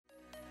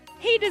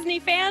Hey Disney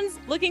fans,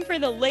 looking for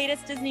the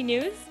latest Disney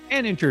news?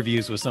 And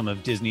interviews with some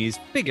of Disney's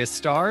biggest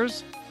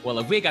stars. Well,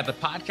 have we got the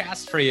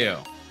podcast for you?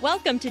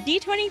 Welcome to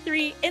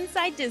D23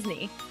 Inside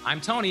Disney. I'm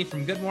Tony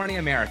from Good Morning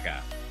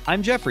America.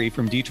 I'm Jeffrey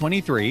from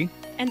D23.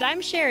 And I'm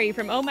Sherry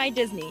from Oh My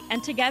Disney,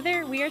 and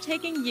together we are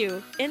taking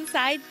you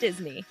inside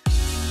Disney.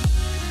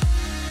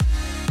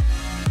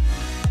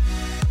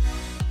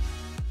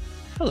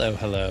 Hello,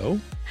 hello.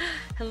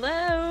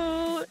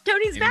 Hello.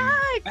 Tony's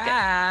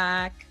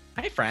back.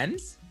 Hi,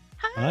 friends.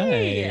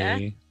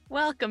 Hi.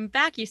 Welcome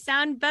back. You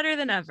sound better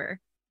than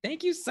ever.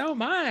 Thank you so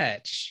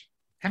much.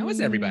 How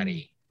is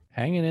everybody?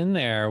 Hanging in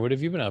there. What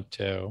have you been up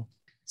to?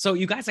 So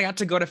you guys, I got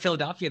to go to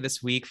Philadelphia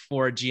this week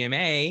for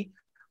GMA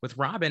with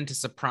Robin to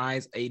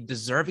surprise a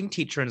deserving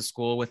teacher in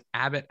school with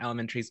Abbott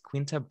Elementary's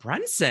Quinta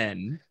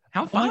Brunson.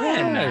 How fun.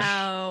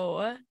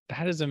 Wow.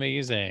 That is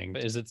amazing.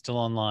 Is it still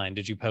online?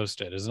 Did you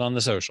post it? Is it on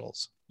the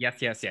socials?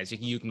 Yes.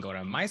 You can go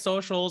to my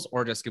socials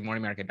or just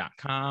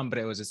goodmorningamerica.com. But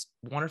it was this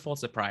wonderful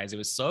surprise. It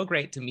was so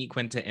great to meet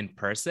Quinta in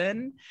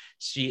person.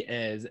 She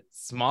is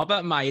small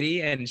but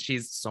mighty, and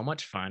she's so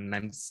much fun. And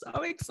I'm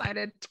so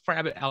excited for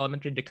Abbott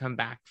Elementary to come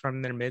back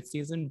from their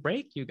mid-season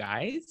break, you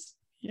guys.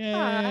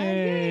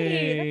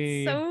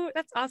 Yay.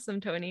 That's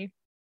awesome, Tony.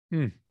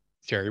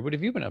 Sherry, what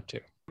have you been up to?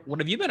 What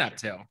have you been up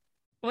to?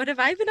 What have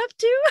I been up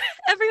to?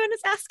 Everyone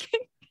is asking.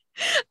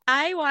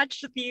 I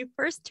watched the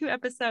first 2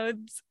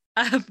 episodes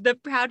of The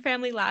Proud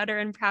Family Louder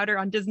and Prouder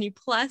on Disney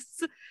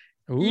Plus.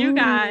 You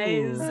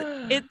guys,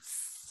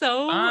 it's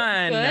so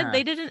Fun. good.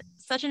 They did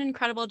such an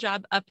incredible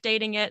job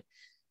updating it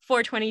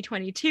for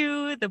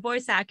 2022. The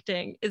voice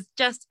acting is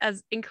just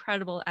as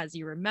incredible as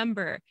you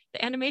remember.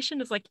 The animation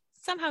is like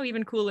somehow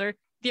even cooler.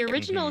 The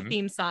original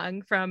theme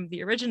song from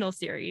the original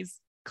series,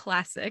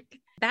 classic.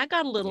 That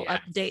got a little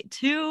update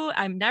too.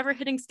 I'm never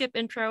hitting skip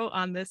intro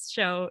on this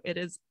show. It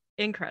is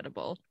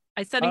incredible.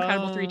 I said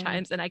incredible 3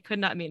 times and I could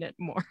not mean it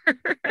more.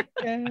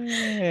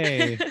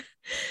 Yay.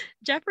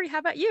 Jeffrey, how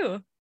about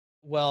you?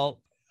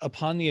 Well,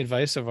 upon the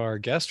advice of our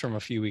guest from a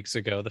few weeks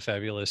ago, the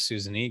fabulous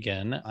Susan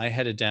Egan, I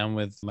headed down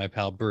with my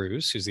pal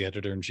Bruce, who's the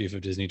editor-in-chief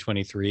of Disney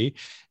 23,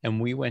 and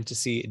we went to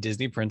see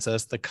Disney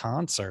Princess the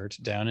concert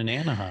down in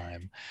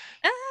Anaheim.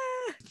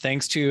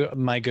 Thanks to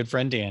my good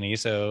friend Danny.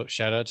 So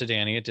shout out to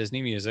Danny at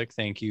Disney Music.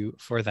 Thank you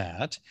for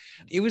that.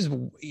 It was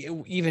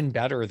even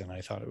better than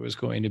I thought it was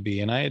going to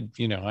be. And I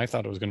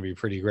thought it was going to be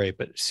pretty great.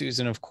 But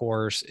Susan, of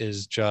course,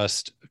 is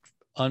just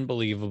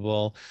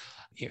unbelievable.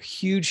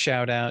 Huge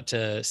shout out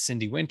to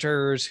Cindy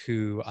Winters,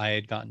 who I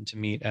had gotten to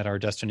meet at our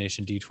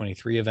Destination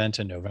D23 event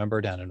in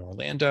November down in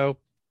Orlando.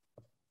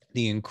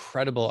 The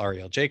incredible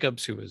Ariel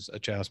Jacobs, who was a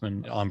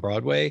Jasmine on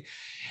Broadway,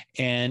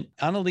 and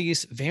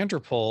Annalise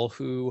Vanderpool,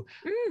 who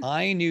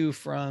I knew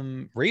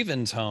from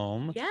Raven's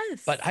Home.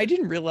 Yes. But I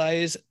didn't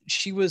realize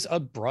she was a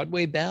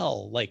Broadway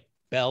belle, like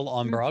Belle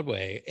on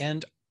Broadway.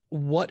 And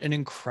what an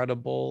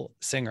incredible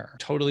singer.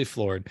 Totally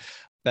floored.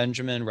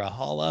 Benjamin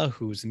Rahala,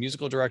 who's the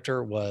musical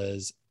director,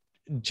 was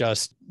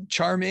just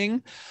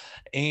charming.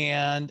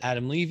 And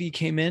Adam Levy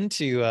came in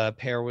to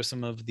pair with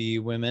some of the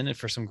women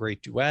for some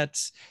great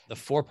duets. The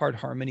 4-part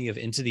harmony of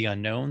Into the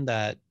Unknown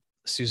that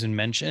Susan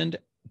mentioned,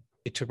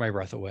 it took my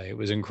breath away. It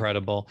was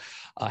incredible.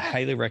 I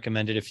highly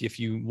recommend it. If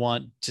you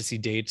want to see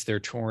dates, they're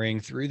touring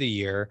through the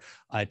year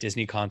at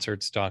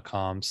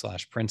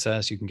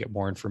disneyconcerts.com/princess. You can get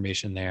more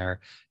information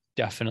there.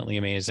 Definitely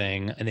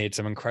amazing. And they had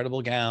some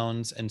incredible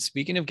gowns. And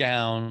speaking of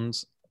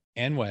gowns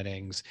and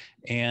weddings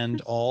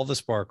and all the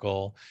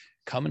sparkle,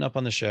 coming up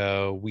on the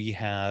show, we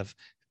have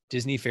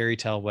Disney Fairy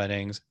Tale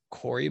Weddings,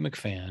 Corey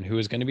McFan, who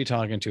is going to be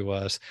talking to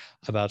us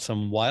about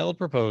some wild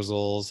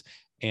proposals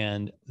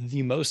and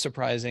the most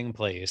surprising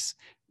place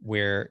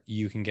where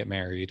you can get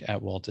married at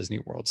Walt Disney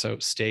World. So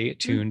stay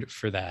tuned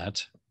for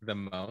that. The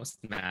most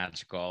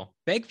magical.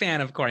 Big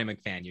fan of Corey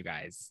McFan, you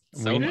guys.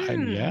 So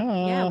fun.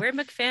 Yeah, we're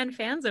McFan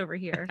fans over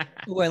here.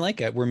 Oh, I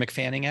like it. We're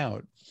McFanning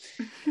out.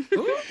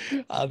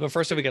 But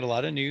first, we got a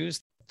lot of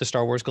news. The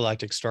Star Wars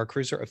Galactic Star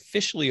Cruiser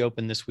officially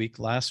opened this week.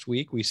 Last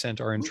week, we sent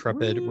our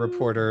intrepid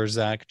reporter,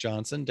 Zach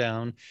Johnson,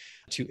 down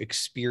to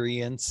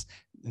experience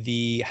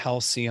the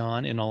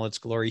Halcyon in all its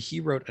glory.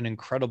 He wrote an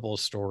incredible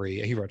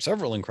story. He wrote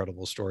several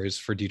incredible stories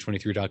for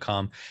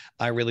D23.com.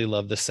 I really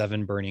love the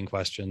 7 burning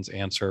questions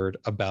answered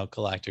about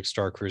Galactic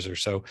Star Cruiser.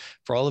 So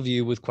for all of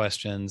you with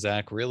questions,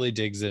 Zach really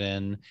digs it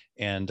in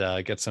and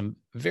gets some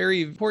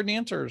very important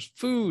answers.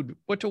 Food,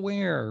 what to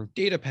wear,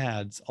 data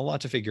pads, a lot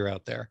to figure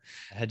out there.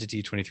 Head to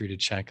D23 to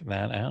check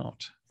that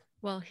out.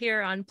 Well,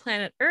 here on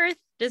planet Earth,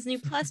 Disney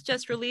Plus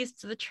just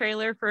released the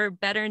trailer for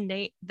Better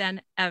Nate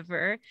Than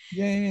Ever.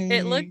 Yay.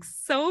 It looks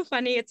so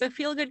funny. It's a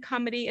feel-good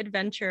comedy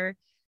adventure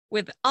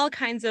with all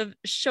kinds of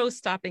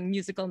show-stopping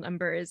musical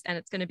numbers, and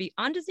it's going to be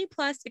on Disney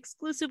Plus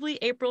exclusively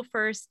April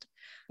 1st.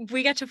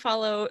 We get to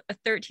follow a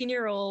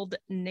 13-year-old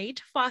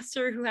Nate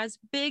Foster who has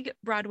big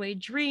Broadway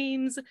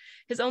dreams.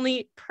 His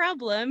only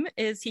problem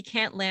is he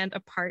can't land a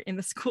part in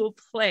the school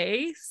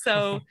play,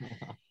 so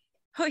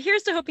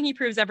Here's to hoping he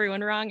proves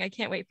everyone wrong. I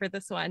can't wait for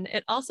this one.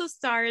 It also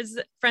stars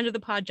friend of the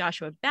pod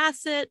Joshua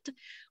Bassett.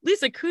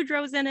 Lisa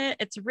Kudrow's in it.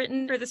 It's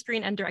written for the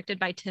screen and directed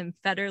by Tim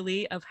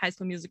Federle of High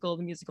School Musical,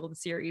 the musical, the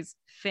series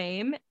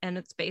fame, and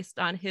it's based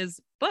on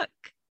his book.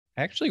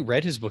 I actually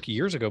read his book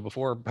years ago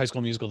before High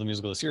School Musical, the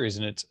musical, the series,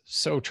 and it's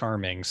so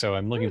charming. So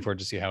I'm looking forward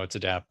to see how it's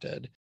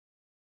adapted.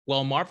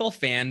 Well, Marvel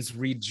fans,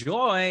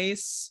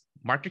 rejoice.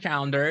 Mark your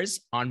calendars.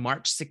 On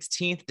March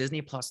 16th,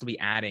 Disney Plus will be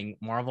adding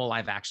Marvel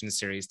live action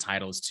series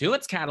titles to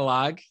its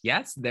catalog.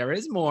 Yes, there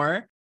is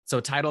more. So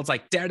titles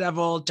like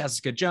Daredevil,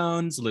 Jessica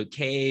Jones, Luke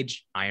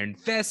Cage, Iron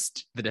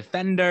Fist, The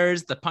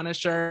Defenders, The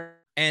Punisher.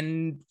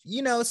 And,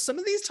 you know, some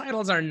of these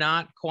titles are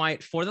not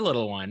quite for the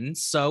little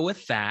ones. So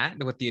with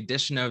the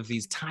addition of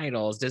these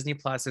titles, Disney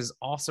Plus is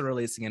also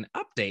releasing an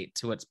update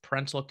to its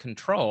parental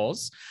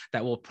controls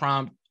that will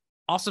prompt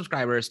all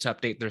subscribers to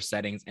update their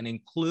settings and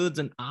includes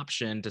an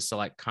option to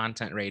select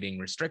content rating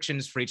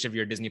restrictions for each of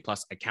your Disney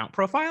Plus account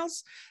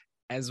profiles,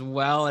 as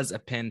well as a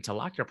pin to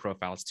lock your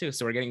profiles too.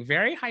 So we're getting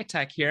very high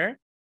tech here.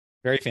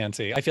 Very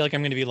fancy. I feel like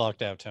I'm going to be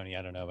locked out, Tony.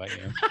 I don't know about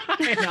you.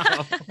 I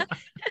know.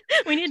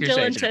 We need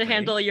Dylan to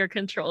handle your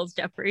controls,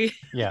 Jeffrey.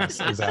 Yes,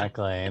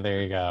 exactly.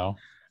 There you go.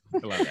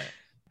 I love it.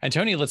 And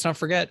Tony, let's not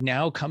forget,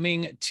 now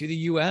coming to the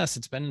US,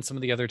 it's been in some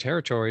of the other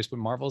territories, but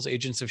Marvel's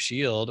Agents of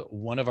S.H.I.E.L.D.,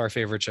 one of our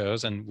favorite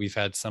shows, and we've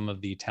had some of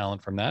the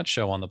talent from that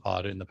show on the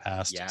pod in the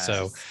past. Yes.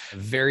 So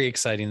very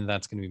exciting that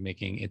that's going to be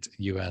making its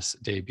US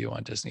debut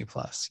on Disney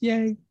Plus.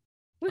 Yay.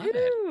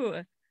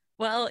 Woohoo!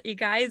 Well, you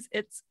guys,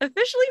 it's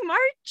officially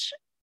March,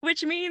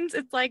 which means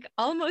it's like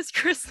almost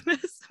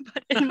Christmas,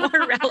 but in more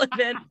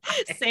relevant,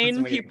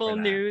 sane people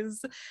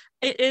news.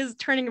 It is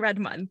Turning Red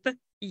month.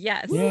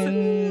 Yes.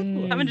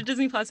 Yay. Coming to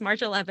Disney Plus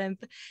March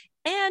 11th.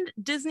 And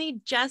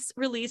Disney just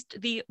released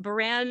the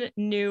brand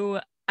new,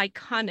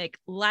 iconic,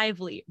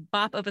 lively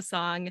bop of a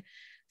song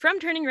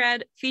from Turning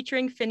Red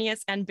featuring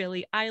Finneas and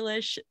Billie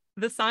Eilish.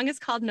 The song is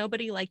called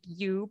Nobody Like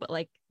You, but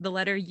like the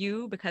letter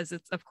U because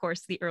it's, of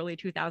course, the early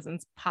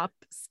 2000s pop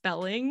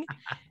spelling.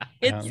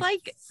 It's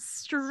like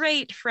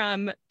straight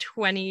from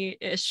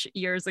 20-ish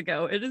years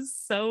ago. It is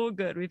so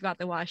good. We've got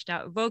the washed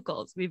out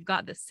vocals. We've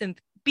got the synth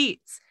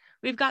beats.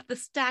 We've got the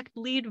stacked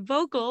lead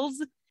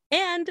vocals,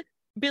 and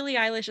Billie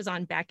Eilish is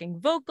on backing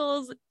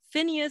vocals.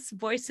 Finneas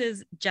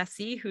voices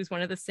Jesse, who's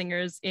one of the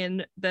singers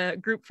in the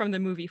group from the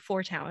movie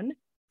Four Town,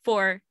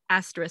 for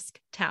Asterisk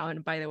Town,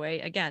 by the way.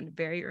 Again,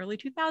 very early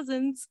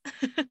 2000s,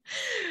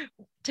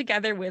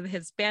 together with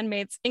his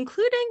bandmates,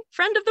 including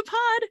friend of the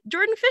pod,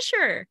 Jordan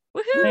Fisher.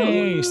 Woohoo!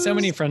 Hey, so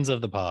many friends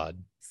of the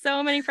pod.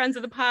 So many friends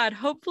of the pod.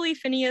 Hopefully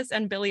Finneas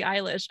and Billie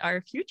Eilish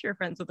are future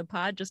friends of the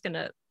pod. Just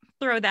gonna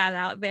throw that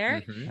out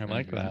there. I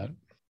like that.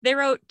 They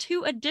wrote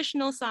 2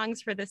 additional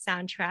songs for the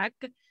soundtrack,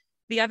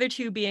 the other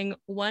 2 being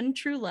One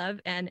True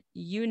Love and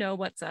You Know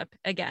What's Up.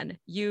 Again,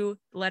 you,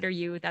 letter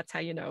U, that's how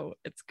you know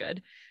it's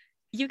good.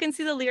 You can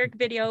see the lyric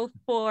video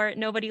for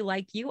Nobody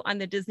Like You on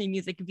the Disney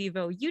Music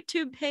Vivo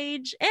YouTube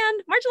page.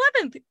 And March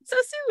 11th, so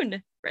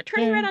soon,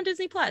 Turning Red on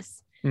Disney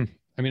Plus. I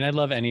mean, I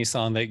love any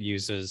song that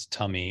uses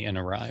tummy in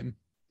a rhyme.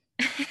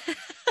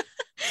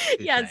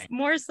 Yes,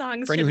 more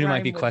songs. For anyone who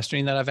might be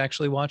questioning that I've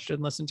actually watched it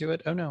and listened to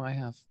it. Oh no, I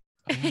have.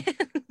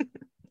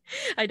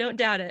 I don't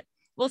doubt it.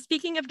 Well,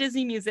 speaking of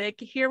Disney music,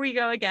 here we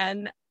go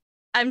again.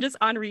 I'm just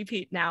on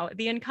repeat now.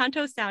 The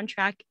Encanto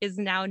soundtrack is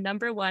now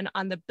 #1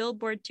 on the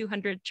Billboard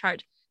 200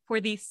 chart for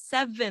the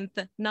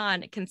 7th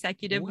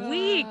non-consecutive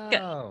week.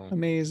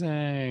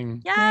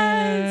 Amazing.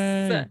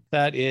 Yes. Yay.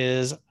 That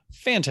is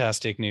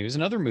fantastic news.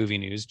 In other movie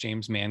news,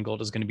 James Mangold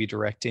is going to be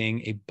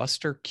directing a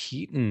Buster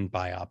Keaton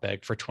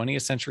biopic for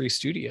 20th Century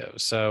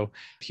Studios. So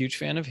huge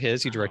fan of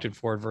his. He directed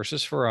Ford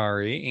versus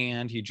Ferrari,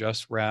 and he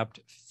just wrapped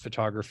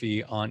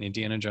photography on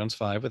Indiana Jones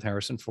 5 with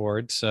Harrison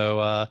Ford.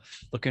 So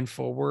looking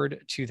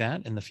forward to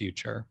that in the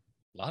future.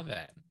 Love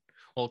it.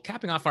 Well,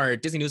 capping off our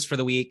Disney news for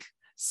the week,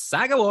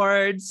 SAG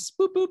Awards.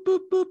 Boop, boop,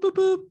 boop, boop, boop,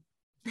 boop.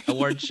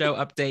 Award show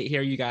update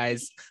here, you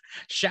guys.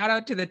 Shout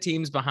out to the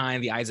teams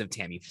behind The Eyes of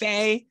Tammy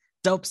Faye,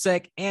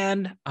 Dopesick,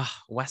 and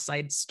West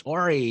Side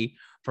Story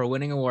for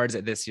winning awards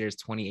at this year's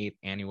 28th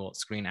Annual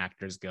Screen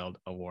Actors Guild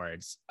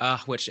Awards,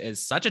 which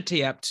is such a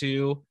tee up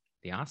to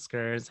the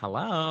Oscars.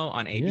 Hello,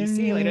 on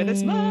ABC later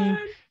this month.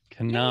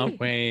 Cannot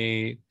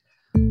wait.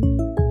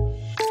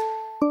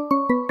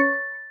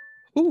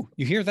 Ooh,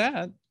 you hear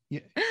that?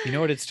 You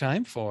know what it's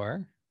time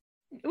for?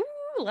 Ooh,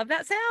 love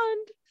that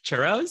sound.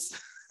 Churros?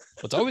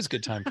 Well, it's always a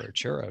good time for a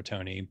churro,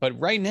 Tony. But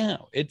right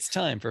now, it's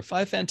time for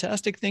 5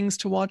 fantastic things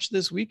to watch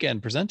this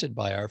weekend, presented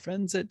by our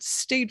friends at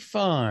State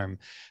Farm.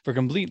 For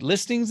complete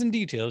listings and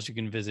details, you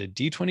can visit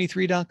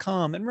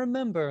d23.com. And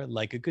remember,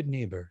 like a good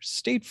neighbor,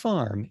 State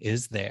Farm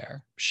is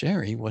there.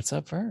 Sherry, what's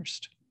up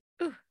first?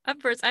 Ooh,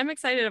 up first, I'm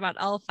excited about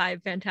all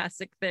 5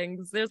 fantastic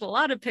things. There's a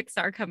lot of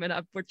Pixar coming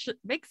up, which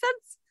makes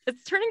sense.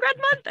 It's Turning Red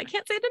month. I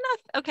can't say it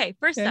enough. Okay,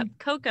 first up,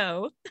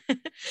 Coco.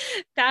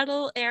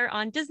 That'll air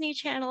on Disney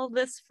Channel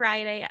this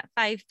Friday at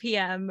 5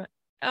 p.m.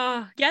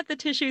 Oh, get the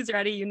tissues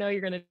ready. You know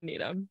you're going to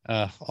need them.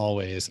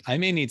 Always. I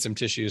may need some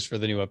tissues for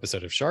the new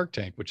episode of Shark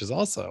Tank, which is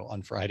also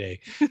on Friday,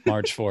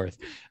 March 4th.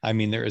 I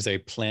mean, there is a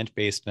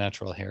plant-based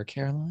natural hair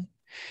care line.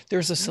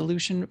 There's a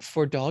solution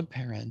for dog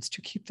parents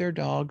to keep their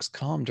dogs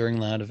calm during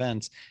loud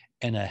events,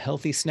 and a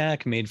healthy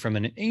snack made from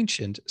an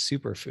ancient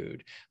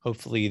superfood.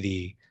 Hopefully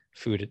the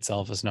food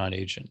itself is not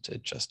ancient.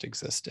 It just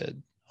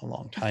existed a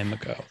long time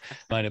ago.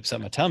 Might upset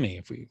my tummy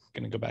if we're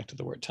going to go back to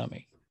the word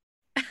tummy.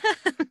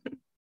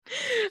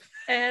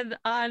 And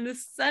on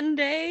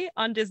Sunday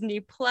on Disney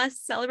Plus,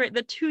 celebrate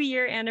the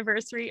 2-year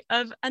anniversary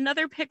of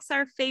another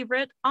Pixar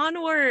favorite,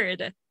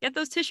 Onward. Get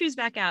those tissues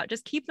back out.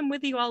 Just keep them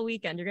with you all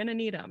weekend. You're going to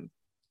need them.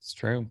 It's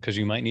true, because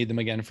you might need them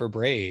again for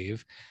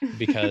Brave,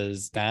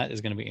 because that is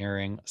going to be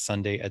airing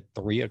Sunday at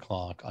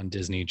 3:00 on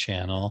Disney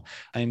Channel.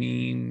 I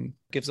mean,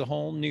 gives a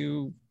whole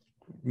new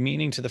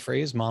meaning to the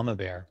phrase Mama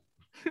Bear.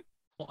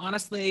 Well,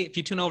 honestly, if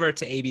you tune over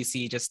to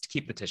ABC, just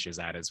keep the tissues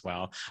out as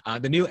well.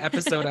 The new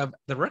episode of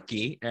The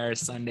Rookie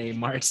airs Sunday,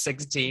 March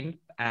 16th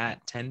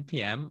at 10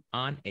 p.m.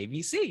 on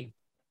ABC.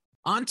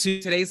 On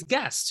to today's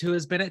guest, who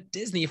has been at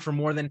Disney for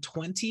more than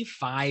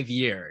 25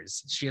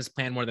 years. She has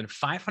planned more than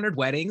 500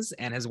 weddings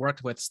and has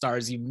worked with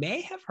stars you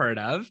may have heard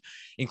of,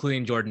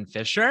 including Jordan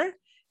Fisher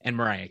and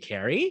Mariah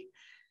Carey.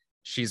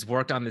 She's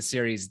worked on the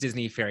series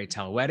Disney Fairy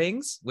Tale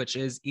Weddings, which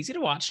is easy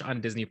to watch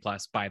on Disney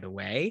Plus, by the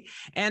way.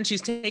 And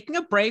she's taking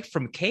a break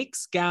from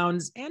cakes,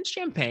 gowns, and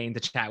champagne to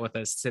chat with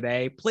us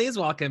today. Please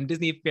welcome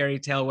Disney Fairy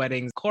Tale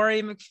Weddings,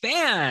 Corey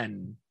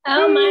McPhan.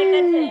 Oh my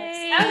goodness.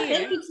 Oh,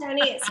 thank you,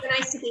 Tony. It's so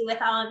nice to be with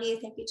all of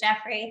you. Thank you,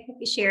 Jeffrey. Thank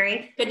you,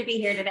 Sherry. Good to be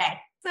here today.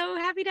 So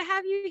happy to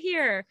have you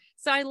here.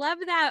 So I love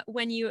that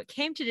when you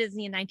came to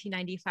Disney in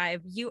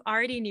 1995, you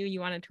already knew you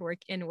wanted to work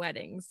in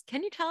weddings.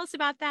 Can you tell us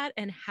about that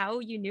and how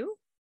you knew?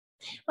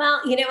 Well,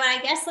 you know what? I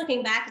guess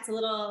looking back, it's a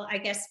little,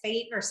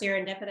 fate or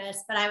serendipitous,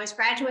 but I was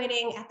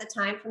graduating at the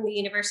time from the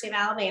University of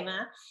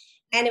Alabama.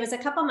 And it was a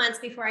couple months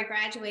before I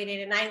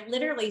graduated, and I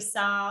literally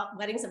saw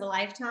Weddings of a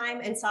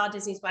Lifetime and saw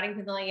Disney's Wedding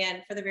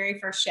Pavilion for the very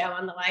first show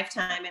on the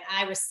Lifetime, and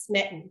I was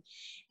smitten.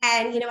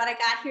 And you know what? I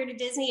got here to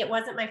Disney. It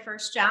wasn't my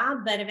first job,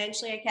 but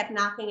eventually I kept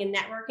knocking and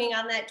networking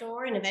on that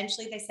door, and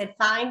eventually they said,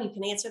 fine, you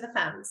can answer the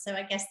phone. So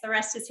I guess the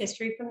rest is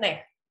history from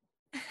there.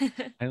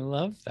 I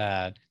love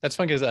that. That's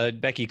fun because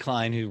Becky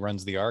Klein, who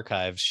runs the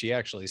archives, she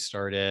actually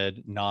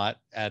started not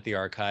at the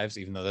archives,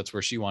 even though that's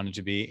where she wanted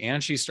to be.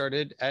 And she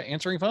started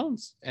answering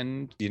phones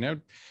and,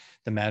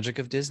 the magic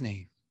of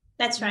Disney.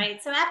 That's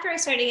right. So after I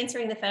started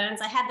answering the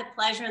phones, I had the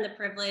pleasure and the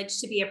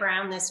privilege to be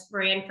around this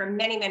brand for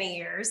many, many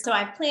years. So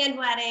I've planned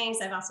weddings.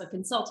 I've also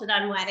consulted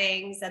on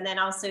weddings and then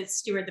also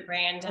steward the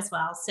brand as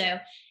well. So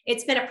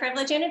it's been a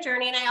privilege and a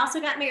journey. And I also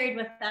got married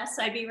with us.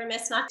 So I'd be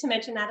remiss not to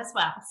mention that as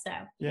well. So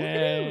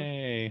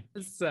yay.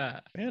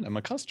 Man, I'm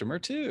a customer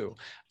too.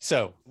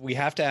 So we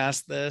have to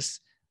ask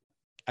this.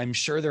 I'm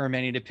sure there are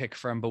many to pick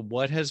from, but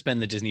what has been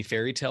the Disney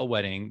Fairy Tale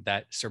wedding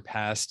that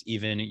surpassed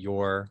even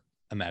your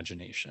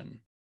imagination?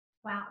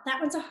 Wow, that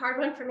one's a hard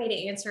one for me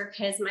to answer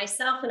because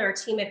myself and our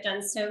team have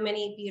done so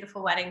many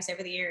beautiful weddings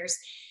over the years.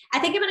 I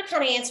think I'm going to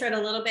kind of answer it a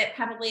little bit,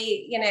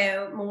 probably,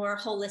 more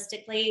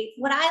holistically.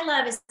 What I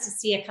love is to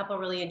see a couple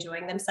really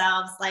enjoying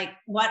themselves. Like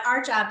what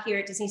our job here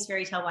at Disney's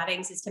Fairy Tale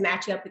Weddings is to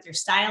match you up with your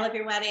style of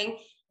your wedding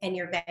and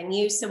your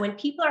venue. So when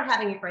people are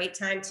having a great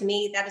time, to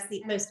me, that is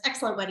the most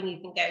excellent wedding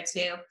you can go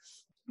to.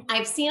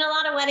 I've seen a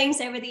lot of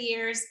weddings over the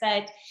years,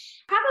 but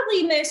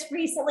probably most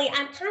recently,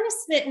 I'm kind of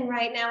smitten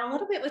right now a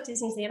little bit with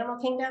Disney's Animal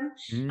Kingdom.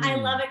 I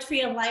love a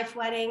Tree of Life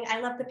wedding. I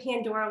love the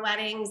Pandora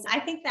weddings.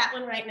 I think that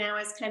one right now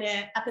is kind of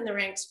up in the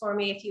ranks for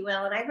me, if you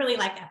will. And I really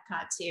like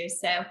Epcot too.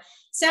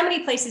 So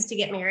many places to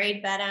get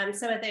married, but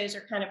some of those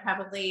are kind of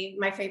probably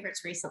my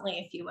favorites recently,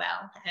 if you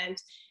will.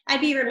 And I'd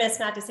be remiss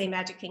not to say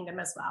Magic Kingdom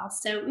as well.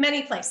 So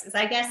many places.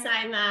 I guess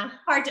I'm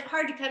hard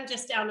to come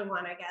just down to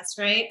one, I guess,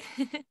 right?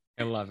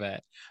 I love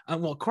it.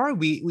 Well, Cora,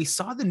 we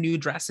saw the new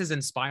dresses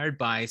inspired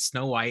by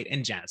Snow White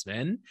and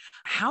Jasmine.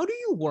 How do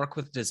you work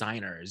with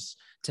designers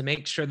to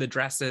make sure the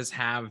dresses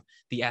have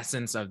the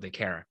essence of the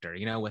character,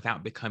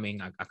 without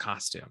becoming a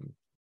costume?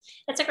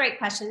 That's a great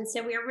question.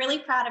 So we're really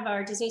proud of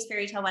our Disney's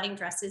Fairy Tale Wedding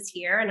dresses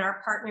here, and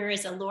our partner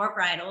is Allure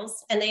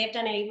Bridals, and they have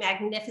done a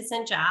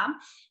magnificent job.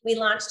 We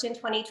launched in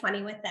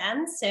 2020 with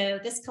them. So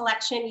this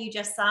collection you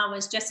just saw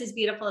was just as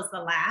beautiful as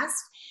the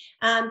last.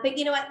 But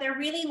you know what? They're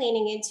really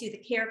leaning into the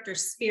character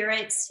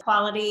spirits,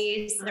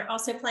 qualities. They're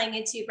also playing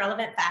into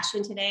relevant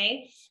fashion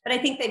today. But I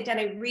think they've done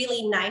a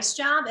really nice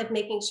job of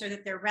making sure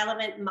that they're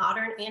relevant,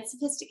 modern, and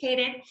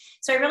sophisticated.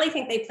 So I really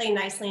think they play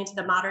nicely into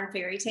the modern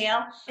fairy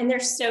tale. And they're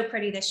so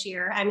pretty this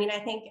year. I mean, I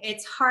think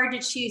it's hard to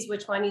choose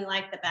which one you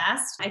like the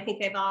best. I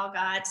think they've all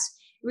got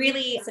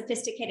really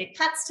sophisticated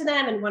cuts to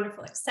them and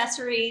wonderful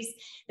accessories.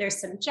 There's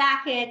some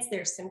jackets,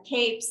 there's some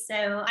capes.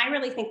 So I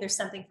really think there's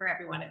something for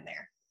everyone in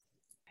there.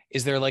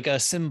 Is there like a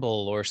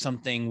symbol or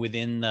something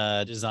within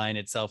the design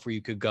itself where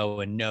you could go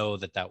and know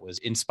that that was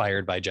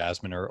inspired by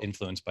Jasmine or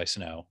influenced by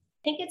Snow?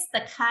 think it's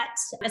the cut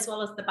as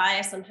well as the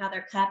bias on how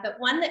they're cut, but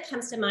one that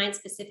comes to mind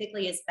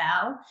specifically is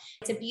Belle.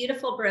 It's a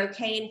beautiful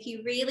brocade. If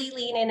you really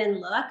lean in and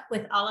look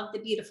with all of the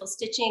beautiful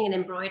stitching and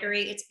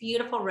embroidery, it's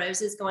beautiful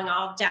roses going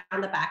all down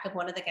the back of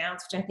one of the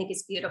gowns, which I think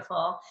is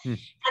beautiful. And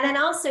then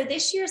also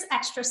this year's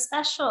extra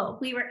special,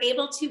 we were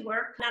able to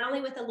work not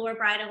only with Allure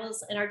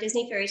Bridals in our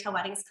Disney Fairy Tale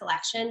Weddings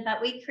collection,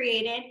 but we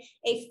created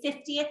a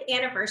 50th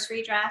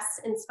anniversary dress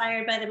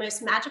inspired by the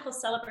most magical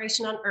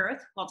celebration on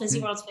earth, Walt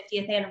Disney World's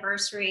 50th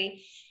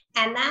anniversary.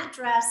 And that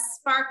dress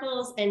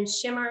sparkles and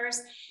shimmers,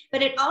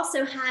 but it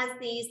also has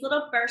these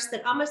little bursts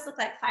that almost look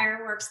like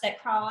fireworks that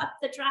crawl up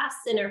the dress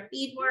and are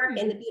beadwork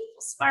and the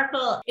beautiful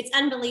sparkle. It's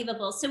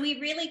unbelievable. So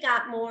we really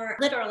got more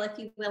literal, if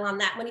you will, on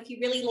that one. If you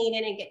really lean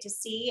in and get to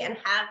see and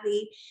have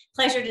the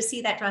pleasure to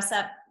see that dress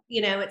up,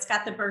 you know, it's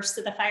got the bursts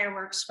of the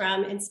fireworks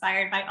from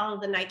inspired by all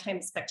of the nighttime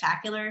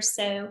spectaculars.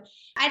 So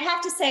I'd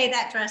have to say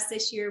that dress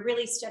this year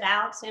really stood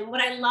out. And what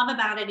I love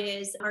about it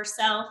is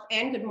ourselves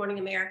and Good Morning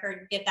America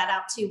give that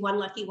out to one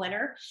lucky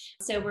winner.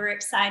 So we're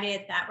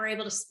excited that we're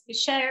able to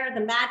share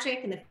the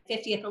magic and the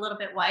 50th a little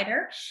bit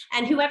wider.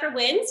 And whoever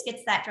wins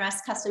gets that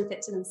dress custom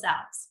fit to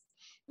themselves.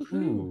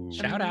 Ooh,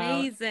 shout out.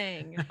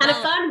 Amazing. Kind of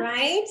fun,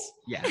 right?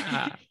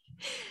 Yeah.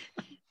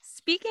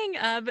 Speaking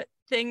of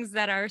things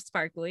that are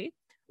sparkly,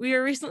 we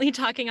were recently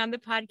talking on the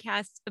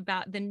podcast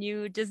about the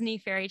new Disney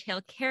fairy tale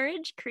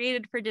carriage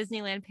created for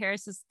Disneyland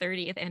Paris's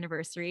 30th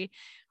anniversary.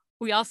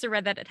 We also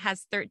read that it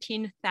has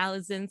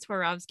 13,000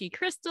 Swarovski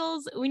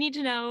crystals. We need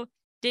to know,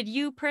 did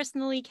you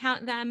personally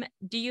count them?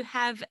 Do you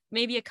have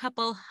maybe a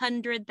couple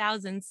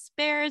 100,000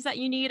 spares that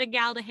you need a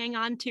gal to hang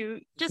on to?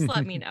 Just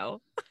let me know.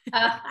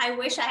 I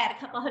wish I had a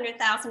couple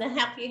 100,000 to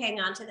help you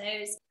hang on to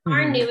those.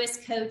 Our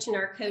newest coach and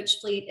our coach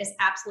fleet is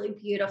absolutely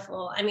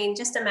beautiful. I mean,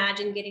 just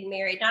imagine getting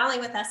married, not only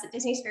with us at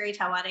Disney's Fairy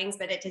Tale Weddings,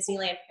 but at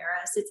Disneyland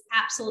Paris. It's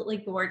absolutely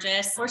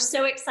gorgeous. We're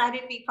so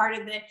excited to be part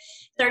of the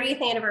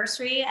 30th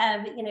anniversary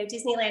of,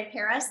 Disneyland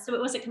Paris. So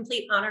it was a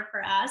complete honor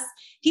for us.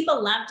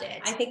 People loved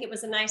it. I think it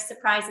was a nice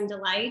surprise and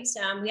delight.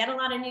 We had a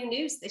lot of new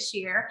news this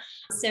year.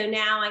 So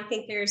now I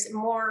think there's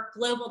more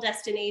global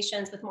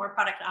destinations with more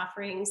product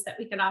offerings that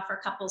we can offer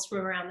couples from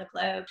around the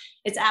globe.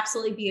 It's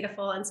absolutely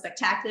beautiful and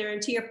spectacular.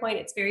 And to your point,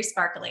 it's very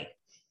sparkly.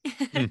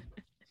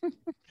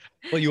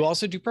 Well, you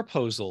also do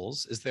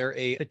proposals. Is there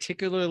a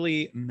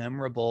particularly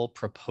memorable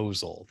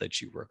proposal that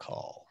you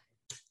recall?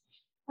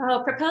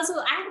 Oh, what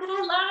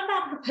I love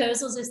about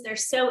proposals is they're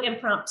so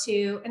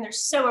impromptu and they're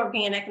so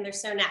organic and they're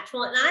so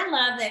natural. And I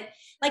love that,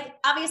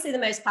 obviously the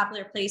most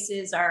popular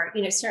places are,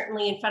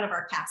 certainly in front of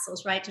our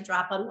castles, right? To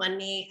drop on one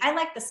knee. I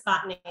like the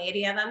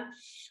spontaneity of them.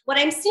 What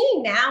I'm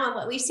seeing now and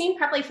what we've seen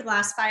probably for the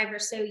last 5 or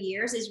so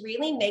years is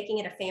really making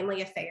it a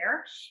family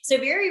affair. So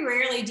very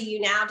rarely do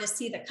you now just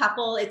see the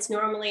couple. It's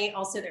normally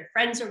also their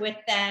friends are with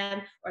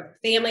them or their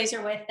families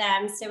are with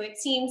them. So it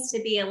seems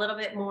to be a little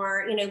bit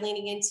more,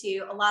 leaning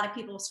into a lot of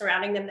people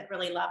surrounding them that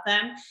really love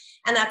them.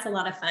 And that's a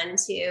lot of fun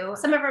too.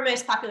 Some of our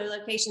most popular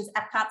locations,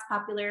 Epcot's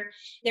popular.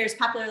 There's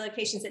popular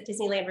locations at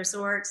Disneyland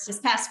Resorts. This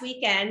past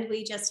weekend,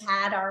 we just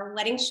had our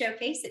wedding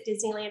showcase at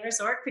Disneyland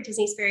Resort for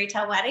Disney's Fairy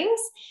Tale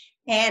Weddings.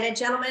 And a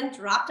gentleman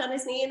dropped on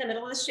his knee in the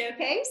middle of the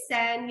showcase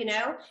and,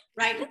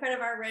 right in front of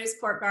our rose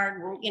court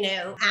garden,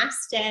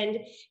 asked and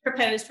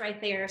proposed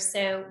right there.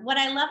 So what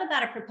I love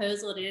about a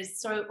proposal, it is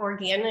so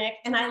organic.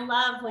 And I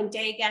love when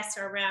day guests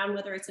are around,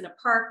 whether it's in a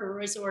park or a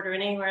resort or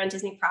anywhere on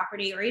Disney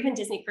property or even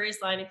Disney Cruise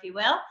Line, if you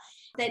will,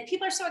 that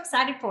people are so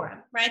excited for them,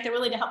 right? They're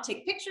willing to help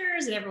take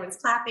pictures and everyone's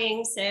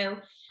clapping. So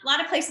a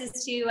lot of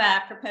places to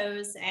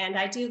propose. And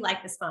I do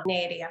like the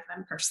spontaneity of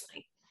them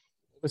personally.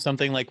 Was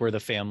something like where the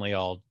family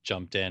all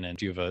jumped in, and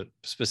do you have a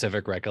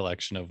specific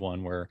recollection of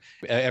one where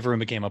everyone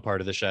became a part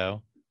of the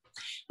show?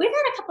 We've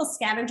had a couple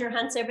scavenger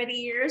hunts over the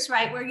years,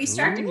 right? Where you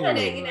start to kind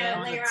of,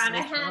 layer on. I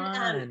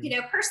had,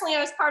 personally,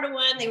 I was part of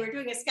one. They were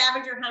doing a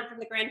scavenger hunt from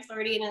the Grand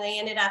Floridian, and they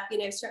ended up,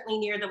 certainly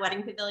near the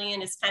wedding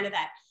pavilion is kind of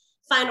that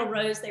final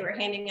rose they were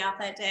handing out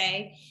that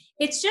day.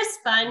 It's just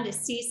fun to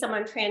see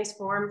someone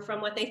transform from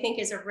what they think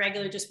is a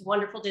regular, just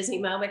wonderful Disney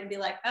moment and be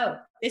like, oh,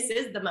 this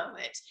is the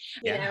moment,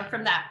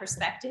 from that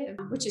perspective,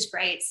 which is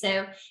great.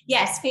 So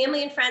yes,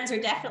 family and friends are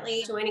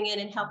definitely joining in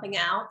and helping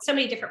out. So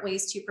many different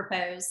ways to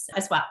propose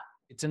as well.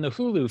 It's in the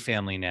Hulu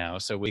family now,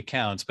 so it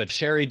counts. But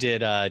Sherry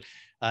did,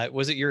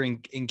 was it your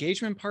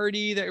engagement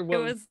party? It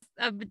was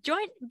a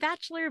joint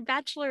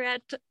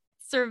bachelorette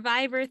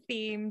Survivor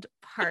themed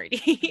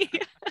party.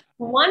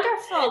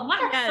 Wonderful.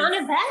 What a fun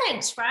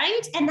event,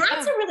 right? And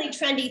that's a really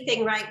trendy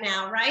thing right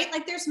now, right?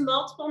 Like there's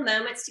multiple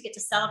moments to get to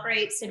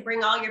celebrate, so to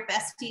bring all your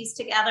besties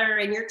together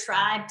and your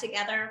tribe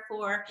together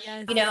for,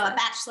 a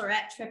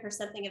bachelorette trip or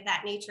something of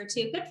that nature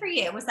too. Good for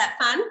you. Was that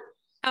fun?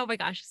 Oh my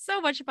gosh,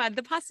 so much fun.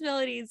 The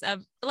possibilities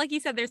of, like you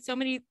said, there's so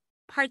many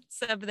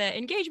parts of the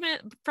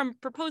engagement, from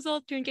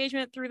proposal to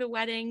engagement through the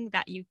wedding,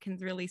 that you can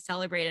really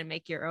celebrate and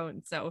make your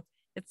own. So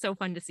it's so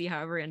fun to see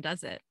how everyone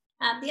does it.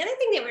 The other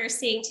thing that we're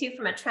seeing too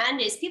from a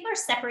trend is people are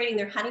separating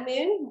their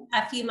honeymoon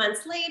a few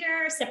months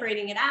later,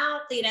 separating it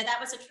out. That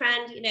was a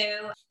trend,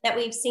 that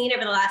we've seen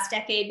over the last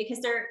decade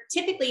because they're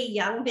typically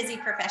young, busy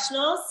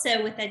professionals.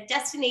 So with a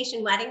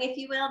destination wedding, if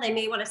you will, they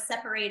may want to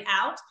separate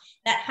out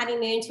that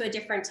honeymoon to a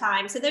different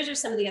time. So those are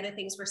some of the other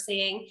things we're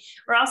seeing.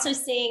 We're also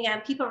seeing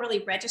people really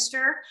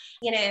register.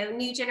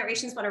 New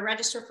generations want to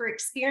register for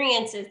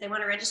experiences. They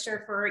want to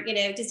register for,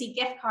 Disney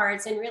gift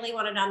cards and really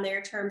want it on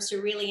their terms to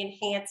really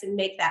enhance and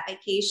make that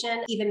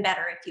vacation even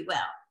better, if you will.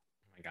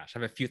 Oh my gosh, I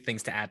have a few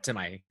things to add to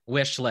my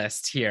wish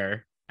list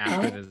here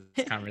after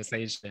this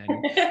conversation.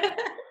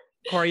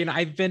 Corey,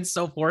 I've been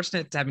so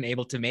fortunate to have been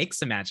able to make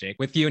some magic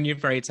with you and your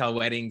Fairy Tale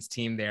Weddings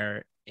team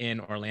there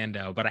in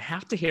Orlando, but I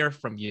have to hear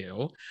from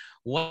you.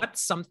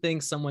 What's something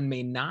someone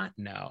may not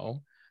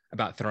know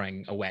about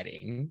throwing a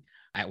wedding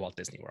at Walt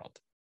Disney World?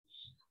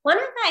 One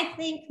of, I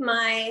think,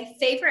 my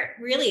favorite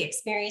really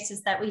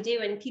experiences that we do,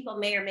 and people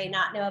may or may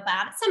not know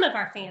about it, some of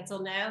our fans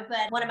will know,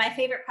 but one of my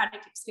favorite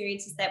product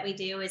experiences that we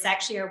do is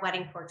actually our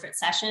wedding portrait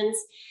sessions.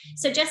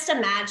 So just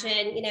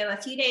imagine, a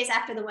few days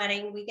after the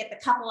wedding, we get the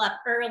couple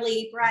up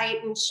early,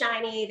 bright and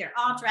shiny, they're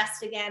all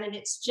dressed again, and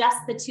it's just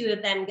the two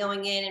of them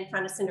going in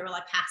front of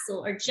Cinderella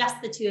Castle, or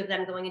just the two of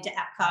them going into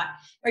Epcot,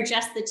 or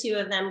just the two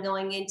of them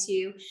going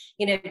into,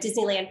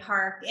 Disneyland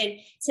Park. And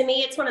to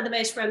me, it's one of the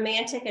most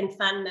romantic and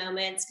fun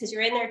moments because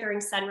you're in there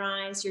during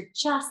sunrise, you're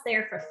just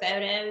there for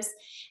photos,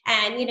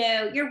 and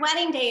your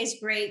wedding day is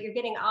great. You're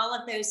getting all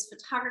of those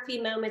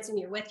photography moments and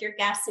you're with your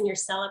guests and you're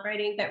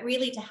celebrating, but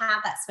really to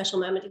have that special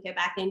moment to go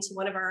back into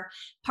one of our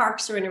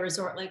parks or in a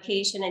resort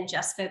location and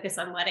just focus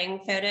on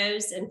wedding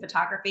photos and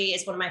photography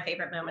is one of my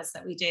favorite moments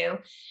that we do.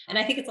 And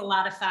I think it's a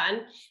lot of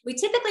fun. We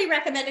typically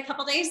recommend a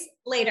couple days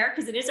later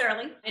because it is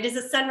early. It is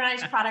a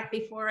sunrise product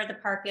before the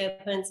park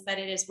opens, but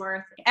it is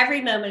worth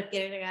every moment of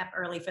getting up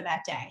early for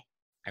that day.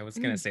 I was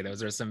going to say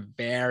those are some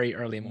very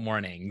early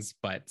mornings,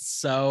 but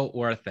so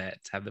worth it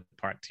to have the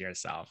park to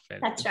yourself.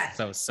 That's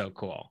right. So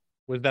cool.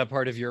 Was that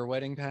part of your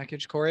wedding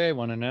package, Corey? I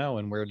want to know.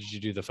 And where did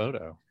you do the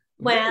photo?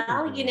 Well,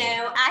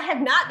 I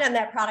have not done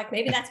that product.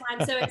 Maybe that's why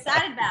I'm so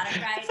excited about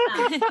it, right?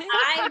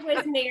 I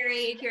was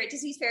married here at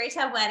Disney's Fairy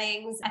Tale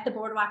Weddings at the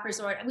Boardwalk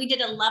Resort. We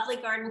did a lovely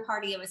garden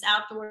party. It was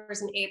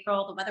outdoors in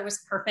April. The weather was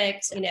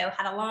perfect,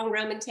 had a long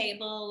Roman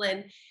table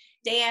and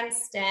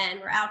danced and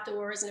we're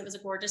outdoors and it was a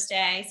gorgeous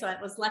day. So I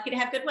was lucky to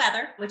have good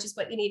weather, which is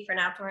what you need for an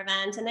outdoor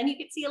event. And then you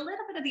could see a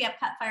little bit of the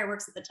Epcot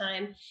fireworks at the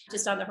time,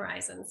 just on the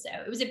horizon. So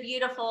it was a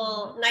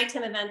beautiful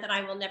nighttime event that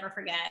I will never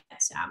forget.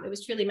 It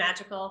was truly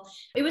magical.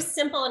 It was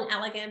simple and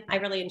elegant. I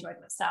really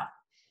enjoyed myself.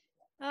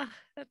 Oh,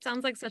 that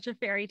sounds like such a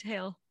fairy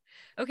tale.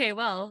 Okay,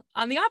 well,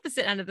 on the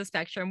opposite end of the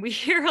spectrum, we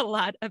hear a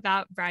lot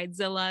about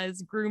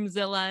bridezillas,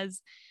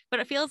 groomzillas,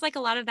 but it feels like a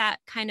lot of that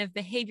kind of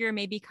behavior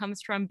maybe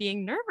comes from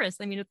being nervous.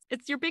 I mean,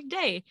 it's your big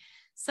day.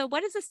 So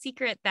what is a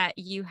secret that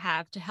you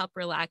have to help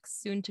relax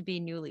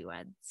soon-to-be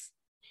newlyweds?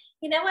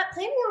 You know what?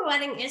 Planning a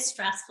wedding is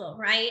stressful,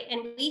 right?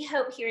 And we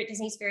hope here at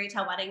Disney's Fairy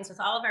Tale Weddings, with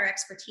all of our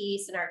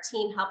expertise and our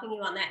team helping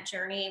you on that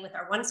journey with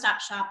our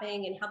one-stop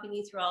shopping and helping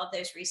you through all of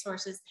those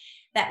resources,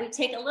 that we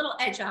take a little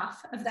edge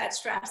off of that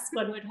stress,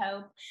 one would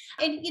hope.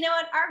 And you know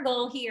what? Our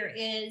goal here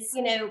is,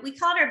 we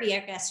call it our Be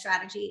Our Guest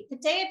strategy. The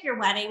day of your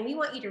wedding, we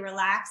want you to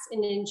relax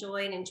and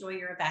enjoy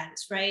your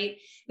events, right?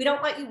 We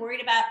don't want you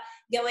worried about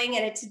going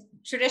at a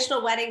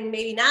traditional wedding,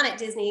 maybe not at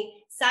Disney,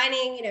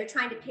 signing,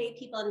 trying to pay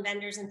people and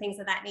vendors and things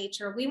of that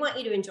nature. We want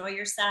you to enjoy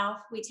yourself.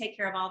 We take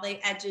care of all the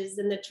edges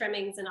and the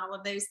trimmings and all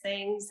of those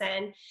things.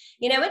 And,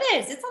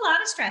 it's a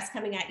lot of stress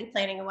coming at you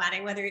planning a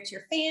wedding, whether it's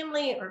your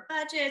family or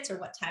budgets or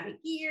what time of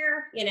year,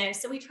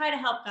 so we try to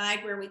help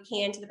guide where we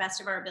can to the best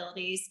of our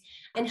abilities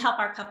and help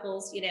our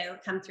couples,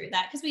 come through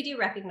that, because we do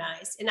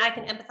recognize, and I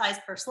can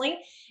empathize personally,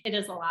 it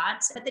is a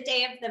lot. But the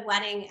day of the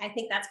wedding, I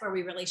think that's where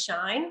we really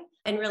shine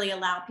and really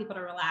allow people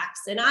to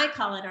relax. And I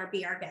call it our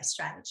Be Our Guest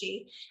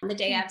strategy. And the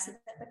day of, so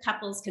that the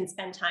couples can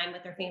spend time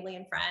with their family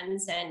and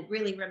friends and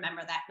really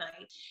remember that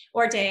night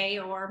or day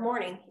or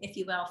morning, if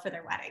you will, for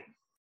their wedding.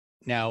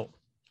 Now,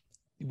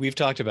 we've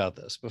talked about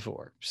this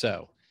before.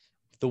 So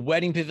the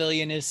wedding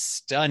pavilion is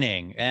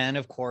stunning. And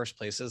of course,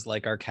 places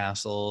like our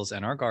castles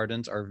and our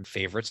gardens are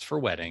favorites for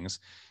weddings.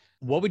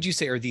 What would you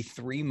say are the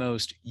three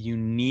most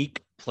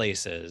unique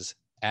places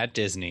at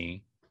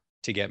Disney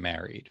to get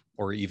married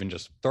or even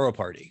just throw a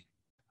party?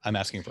 I'm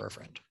asking for a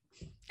friend.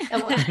 I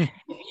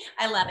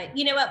love it.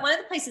 You know what? One of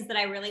the places that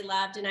I really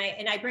loved, and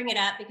I bring it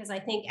up because I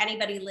think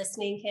anybody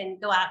listening can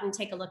go out and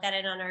take a look at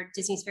it on our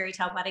Disney's Fairy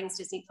Tale Weddings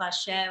Disney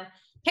Plus show,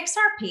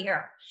 Pixar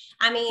Pier.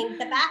 I mean,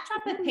 the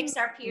backdrop of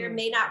Pixar Pier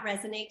may not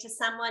resonate to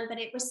someone, but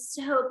it was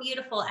so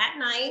beautiful at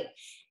night.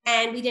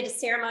 And we did a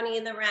ceremony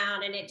in the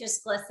round and it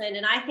just glistened.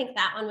 And I think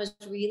that one was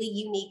really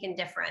unique and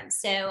different.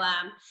 So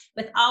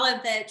with all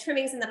of the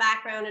trimmings in the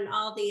background and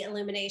all the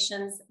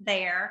illuminations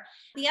there.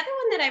 The other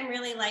one that I'm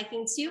really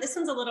liking too, this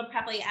one's a little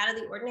probably out of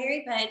the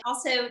ordinary, but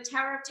also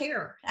Tower of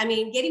Terror. I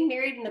mean, getting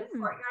married in the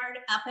courtyard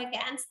up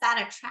against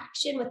that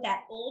attraction with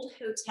that old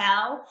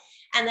hotel.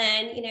 And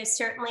then,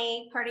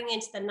 certainly partying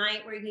into the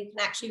night where you can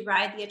actually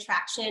ride the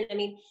attraction. I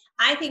mean,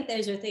 I think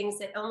those are things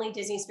that only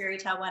Disney's fairy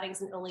tale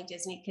weddings and only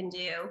Disney can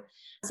do.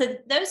 So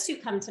those two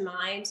come to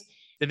mind.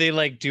 Did they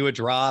like do a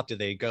drop? Did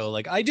they go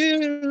like, I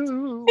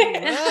do? They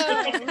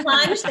take the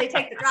plunge, they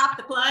take the drop,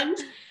 the plunge.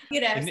 So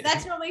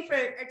that's really for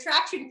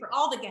attraction for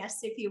all the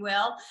guests, if you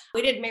will.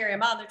 We didn't marry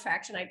them on the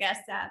attraction, I guess.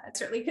 That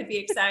certainly could be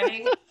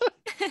exciting.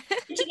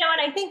 But you know what?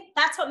 I think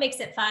that's what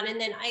makes it fun.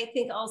 And then I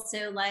think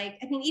also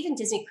even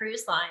Disney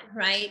Cruise Line,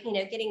 right?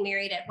 Getting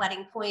married at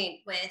Wedding Point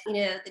with,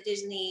 the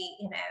Disney,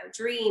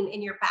 dream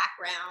in your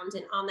background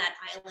and on that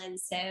island.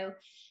 So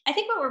I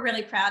think what we're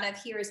really proud of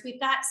here is we've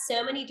got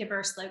so many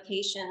diverse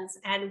locations,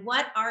 and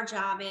what our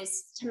job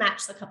is to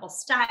match the couple's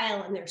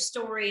style and their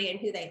story and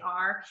who they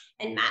are,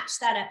 and match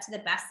that up to the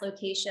best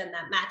location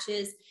that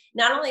matches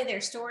not only their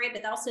story,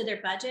 but also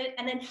their budget,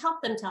 and then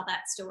help them tell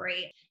that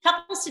story.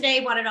 Couples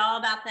today want it all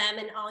about them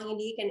and all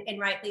unique, and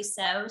rightly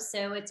so.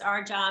 So it's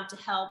our job to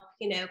help,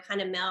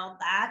 kind of meld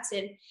that.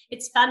 And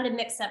it's fun to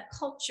mix up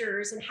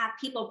cultures and have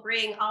people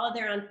bring all of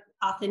their own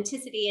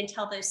authenticity and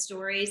tell those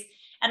stories.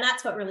 And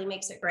that's what really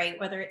makes it great,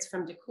 whether it's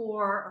from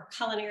decor or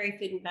culinary,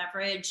 food and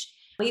beverage.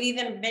 We've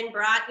even been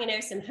brought,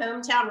 some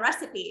hometown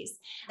recipes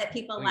that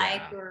people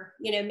like, or,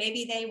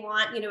 maybe they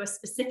want, a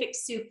specific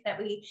soup that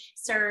we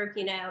serve,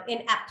 in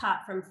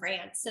Epcot from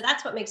France. So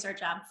that's what makes our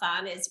job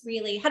fun, is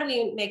really, how do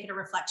we make it a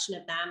reflection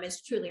of them, is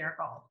truly our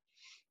goal.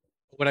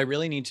 What I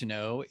really need to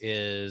know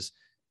is,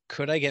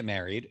 could I get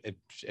married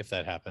if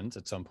that happens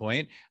at some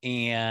point,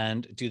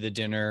 and do the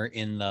dinner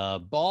in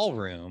the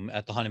ballroom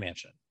at the Haunted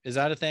Mansion? Is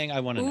that a thing?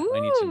 I want to know. I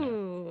need to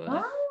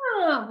know.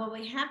 Oh, well,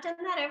 we have done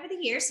that over the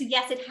years. So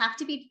yes, it'd have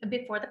to be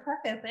before the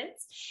park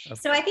opens. Okay.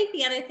 So I think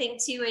the other thing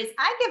too is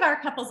I give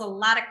our couples a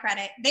lot of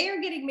credit. They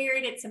are getting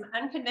married at some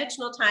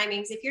unconventional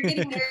timings. If you're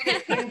getting married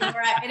at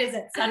Pandora, it is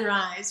at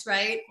sunrise,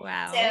 right?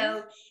 Wow.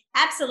 So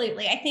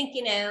absolutely. I think,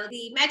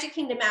 the Magic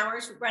Kingdom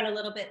hours run a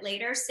little bit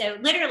later. So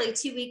literally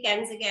 2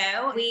 weekends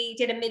ago, we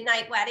did a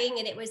midnight wedding,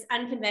 and it was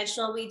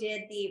unconventional. We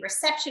did the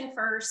reception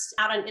first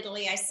out on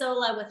Italy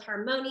Isola with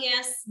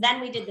Harmonious.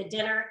 Then we did the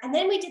dinner, and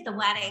then we did the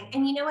wedding.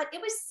 And you know what?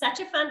 It was such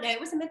a fun day. It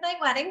was a midnight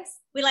wedding.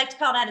 We like to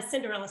call that a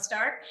Cinderella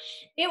start.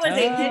 It was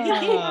a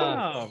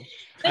midnight.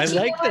 I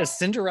like this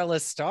Cinderella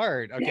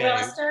start. Okay.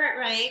 Cinderella start,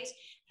 right?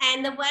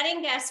 And the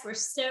wedding guests were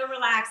so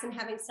relaxed and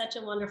having such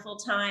a wonderful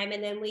time.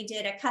 And then we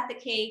did a cut the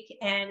cake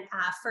and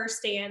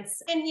first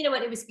dance. And you know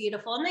what? It was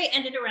beautiful. And they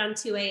ended around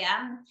 2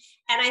 a.m.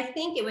 And I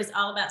think it was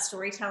all about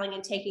storytelling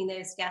and taking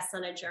those guests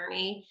on a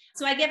journey.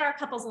 So I give our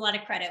couples a lot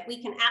of credit.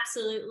 We can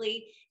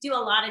absolutely do a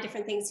lot of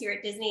different things here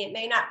at Disney. It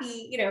may not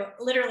be,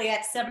 literally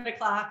at 7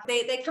 o'clock.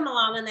 They come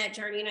along on that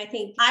journey. And I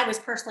think I was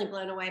personally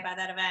blown away by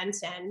that event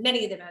and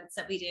many of the events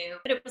that we do.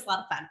 But it was a lot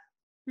of fun.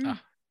 Oh,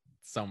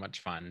 so much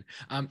fun.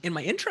 In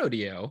my intro to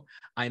you,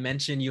 I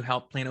mentioned you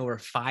helped plan over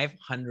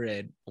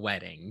 500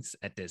 weddings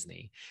at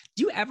Disney.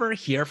 Do you ever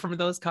hear from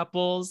those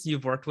couples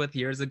you've worked with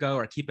years ago,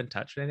 or keep in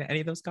touch with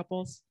any of those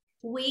couples?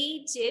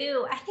 We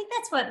do. I think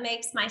that's what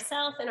makes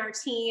myself and our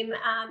team,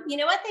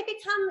 they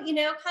become,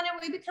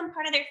 we become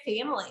part of their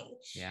family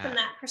from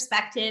that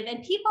perspective.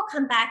 And people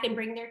come back and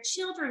bring their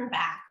children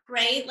back,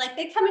 right? Like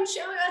they come and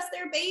show us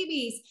their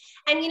babies.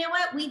 And you know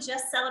what? We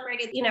just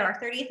celebrated, our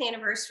 30th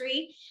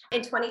anniversary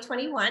in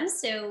 2021.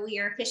 So we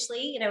are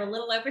officially, a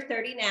little over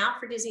 30 now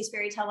for Disney's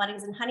Fairy Tale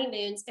Weddings and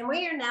Honeymoons. And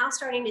we are now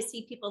starting to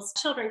see people's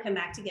children come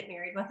back to get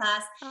married with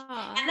us.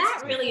 And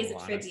that really is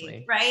a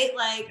tribute, right?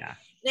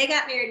 They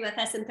got married with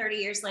us, and 30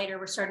 years later,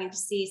 we're starting to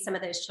see some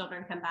of those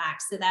children come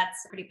back. So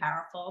that's pretty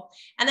powerful.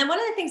 And then one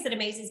of the things that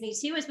amazes me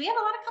too is we have a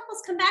lot of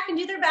couples come back and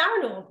do their vow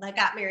renewal that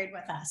got married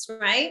with us,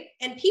 right?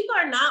 And people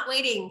are not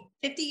waiting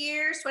 50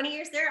 years, 20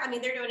 years there.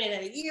 They're doing it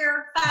in a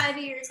year, 5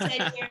 years, 10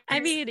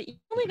 years. You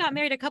only got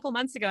married a couple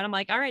months ago, and I'm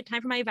like, all right,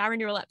 time for my vow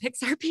renewal at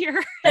Pixar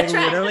Pier. I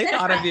literally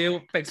thought of you,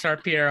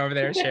 Pixar Pier over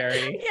there,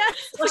 Sherry. Yes.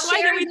 Well,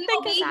 Sherry, we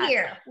will be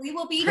here. We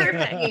will be here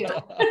for you.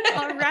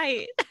 All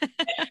right.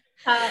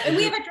 And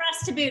we have a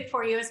dress to boot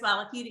for you as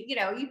well. If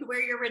you could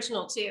wear your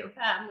original too,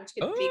 which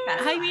could be fun.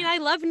 I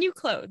love new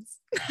clothes.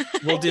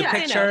 We'll do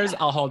pictures.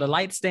 I'll hold a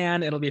light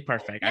stand. It'll be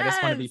perfect. Yes. I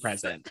just want to be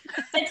present.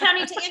 And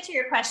Tony, to answer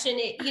your question,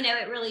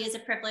 it really is a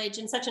privilege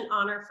and such an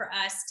honor for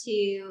us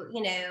to,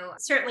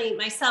 certainly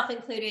myself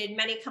included,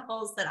 many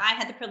couples that I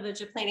had the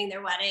privilege of planning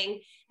their wedding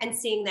and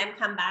seeing them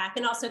come back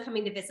and also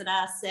coming to visit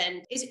us,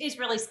 and is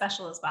really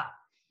special as well.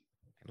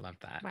 I love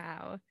that.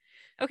 Wow.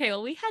 Okay,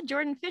 well, we had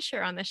Jordan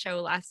Fisher on the show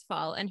last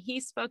fall, and he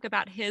spoke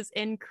about his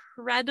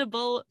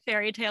incredible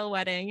fairy tale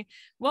wedding.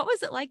 What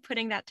was it like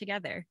putting that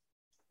together?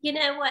 You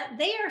know what?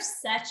 They are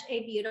such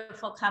a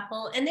beautiful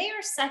couple, and they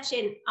are such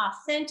an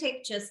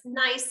authentic, just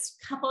nice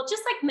couple.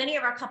 Just like many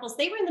of our couples,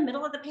 they were in the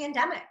middle of the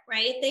pandemic,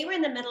 right? They were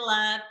in the middle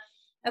of,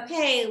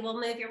 okay, we'll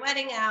move your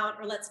wedding out,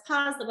 or let's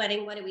pause the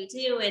wedding. What do we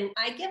do? And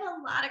I give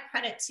a lot of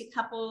credit to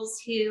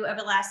couples who, over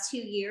the last 2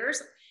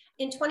 years,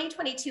 in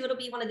 2022, it'll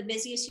be one of the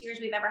busiest years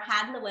we've ever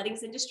had in the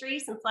weddings industry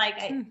since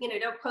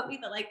don't quote me,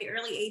 but the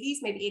early 80s,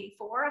 maybe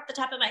 84 off the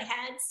top of my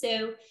head.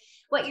 So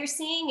what you're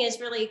seeing is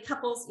really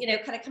couples,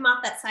 kind of come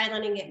off that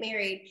sideline and get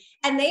married.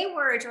 And they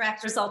were a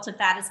direct result of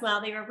that as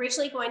well. They were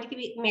originally going to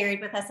be married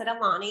with us at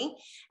Alani,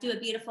 do a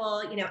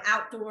beautiful,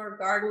 outdoor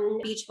garden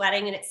beach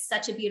wedding. And it's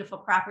such a beautiful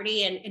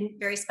property and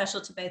very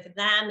special to both of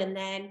them. And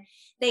then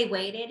they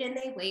waited and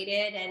they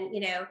waited and,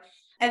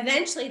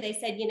 eventually they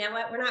said, you know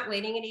what, we're not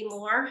waiting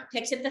anymore.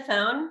 Picked up the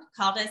phone,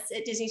 called us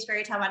at Disney's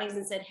Fairy Tale Weddings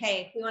and said,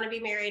 hey, we want to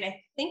be married.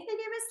 I think they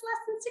gave us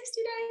less than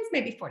 60 days,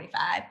 maybe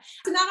 45.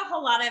 So not a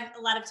whole lot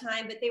of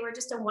time, but they were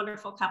just a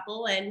wonderful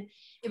couple. And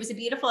it was a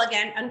beautiful,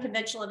 again,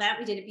 unconventional event.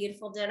 We did a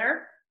beautiful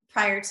dinner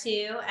prior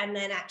to, and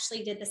then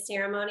actually did the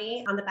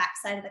ceremony on the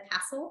backside of the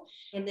castle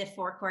in the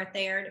forecourt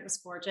there. And it was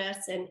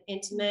gorgeous and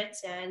intimate.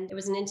 And it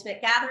was an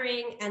intimate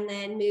gathering, and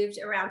then moved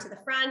around to the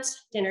front,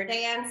 dinner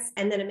dance,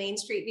 and then a Main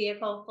Street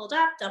vehicle pulled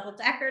up, double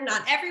decker.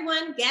 Not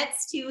everyone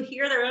gets to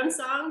hear their own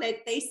song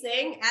that they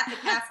sing at the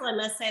castle. I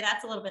must say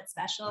that's a little bit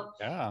special.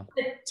 Yeah.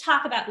 But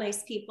talk about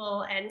nice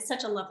people and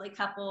such a lovely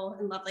couple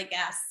and lovely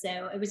guests.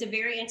 So it was a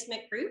very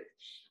intimate group.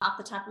 Off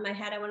the top of my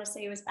head, I want to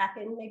say it was back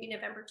in maybe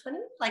November 20th,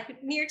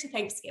 like near to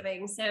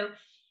Thanksgiving. So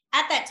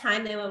at that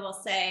time, though, I will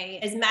say,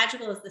 as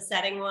magical as the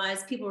setting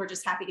was, people were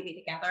just happy to be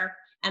together.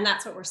 And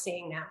that's what we're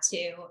seeing now,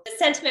 too. The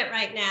sentiment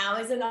right now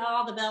isn't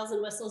all the bells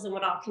and whistles and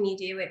what all can you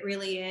do. It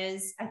really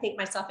is, I think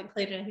myself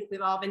included, I think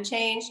we've all been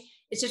changed.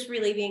 It's just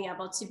really being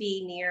able to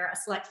be near a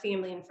select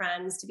family and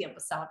friends to be able to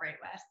celebrate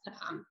with.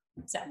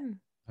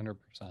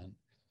 100%.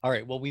 All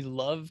right. Well, we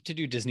love to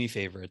do Disney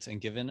favorites. And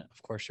given,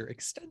 of course, your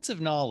extensive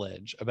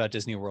knowledge about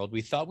Disney World,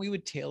 we thought we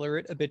would tailor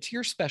it a bit to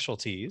your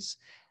specialties.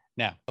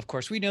 Now, of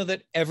course, we know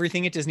that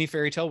everything at Disney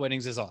Fairy Tale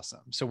Weddings is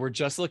awesome. So we're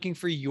just looking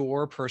for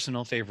your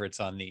personal favorites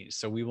on these.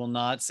 So we will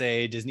not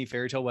say Disney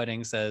Fairy Tale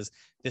Wedding says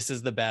this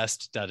is the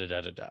best, da da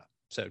da da da.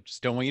 So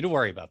just don't want you to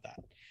worry about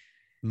that.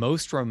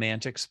 Most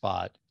romantic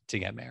spot to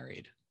get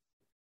married.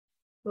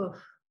 Oof.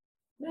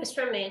 Most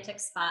romantic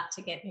spot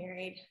to get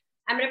married.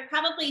 I'm going to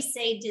probably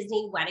say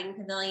Disney Wedding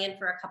Pavilion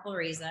for a couple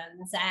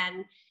reasons.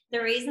 And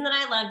the reason that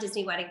I love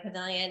Disney Wedding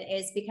Pavilion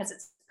is because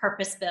it's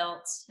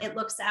purpose-built. It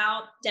looks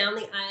out down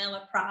the aisle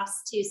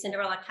across to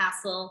Cinderella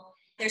Castle.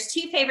 There's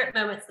two favorite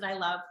moments that I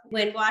love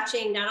when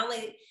watching not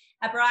only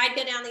a bride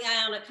go down the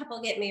aisle and a couple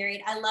get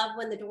married. I love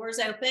when the doors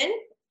open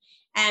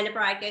and a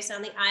bride goes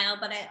down the aisle,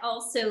 but I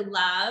also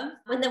love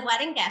when the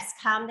wedding guests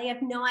come, they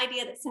have no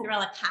idea that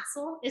Cinderella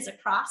Castle is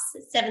across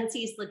Seven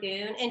Seas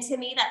Lagoon. And to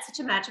me, that's such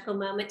a magical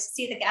moment to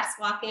see the guests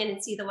walk in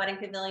and see the wedding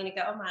pavilion and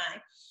go, oh my.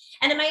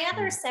 And then my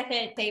other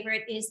second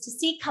favorite is to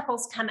see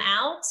couples come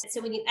out.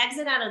 So when you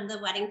exit out of the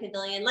wedding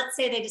pavilion, let's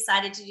say they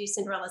decided to do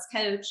Cinderella's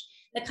coach,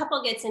 the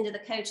couple gets into the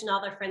coach and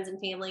all their friends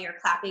and family are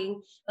clapping,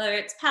 whether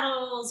it's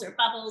petals or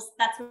bubbles.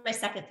 That's my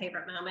second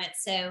favorite moment.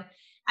 So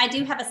I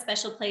do have a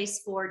special place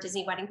for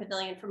Disney Wedding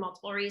Pavilion for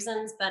multiple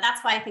reasons, but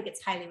that's why I think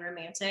it's highly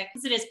romantic,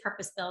 because it is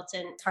purpose-built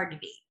and it's hard to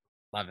beat.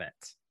 Love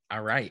it.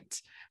 All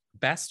right.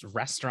 Best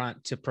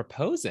restaurant to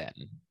propose in.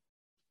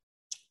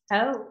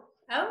 Oh,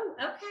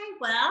 okay.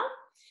 Well,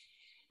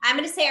 I'm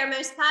going to say our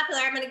most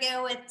popular. I'm going to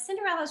go with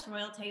Cinderella's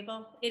Royal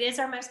Table. It is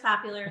our most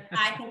popular.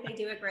 I think they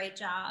do a great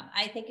job.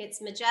 I think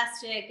it's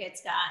majestic.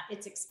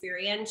 It's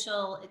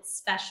experiential. It's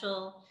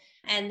special.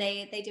 And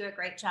they do a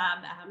great job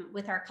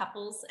with our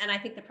couples. And I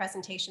think the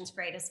presentation's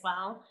great as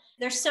well.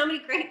 There's so many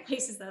great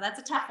places, though. That's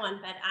a tough one,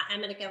 but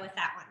I'm going to go with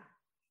that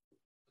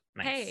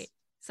one. Nice. Hey,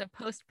 so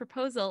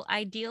post-proposal,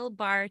 ideal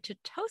bar to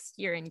toast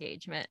your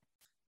engagement.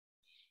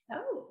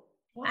 Oh,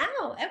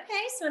 wow. Okay.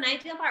 So an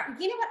ideal bar.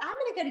 You know what? I'm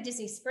going to go to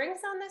Disney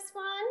Springs on this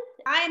one.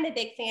 I am a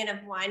big fan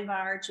of Wine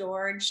Bar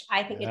George.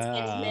 I think it's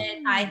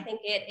intimate. I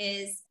think it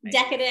is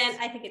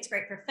decadent. I think it's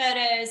great for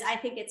photos. I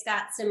think it's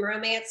got some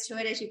romance to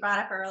it, as you brought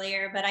up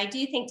earlier. But I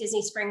do think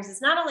Disney Springs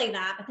is not only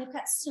that, but they've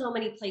got so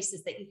many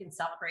places that you can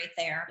celebrate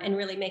there and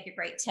really make a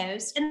great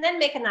toast, and then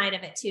make a night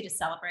of it too to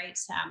celebrate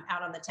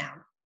out on the town.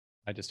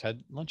 I just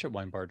had lunch at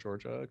Wine Bar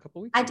Georgia a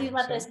couple weeks ago. I do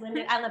love those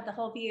windows. I love the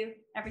whole view,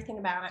 everything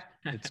about it.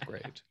 It's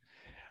great.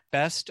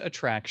 Best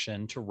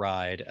attraction to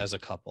ride as a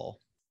couple.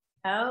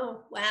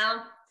 Oh,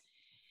 well,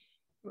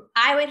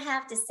 I would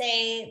have to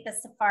say the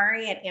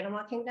safari at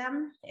Animal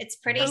Kingdom. It's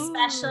pretty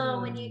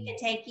special when you can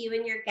take you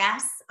and your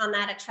guests on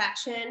that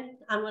attraction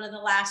on one of the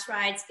last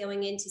rides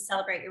going in to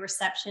celebrate your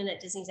reception at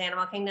Disney's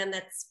Animal Kingdom.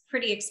 That's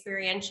pretty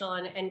experiential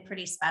and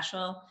pretty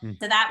special.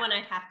 So that one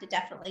I'd have to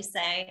definitely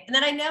say. And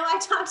then I know I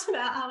talked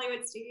about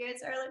Hollywood Studios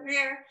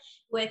earlier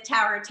with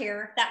Tower of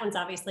Terror. That one's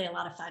obviously a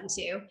lot of fun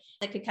too.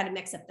 That could kind of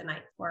mix up the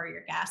night for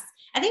your guests.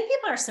 I think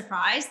people are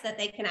surprised that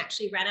they can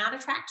actually rent out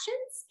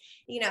attractions,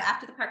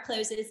 after the park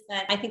closes,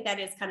 but I think that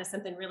is kind of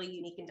something really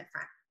unique and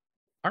different.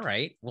 All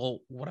right. Well,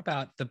 what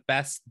about the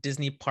best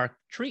Disney park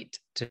treat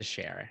to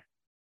share?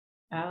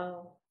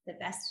 Oh, the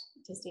best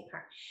Disney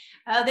park.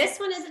 Oh, this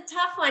one is a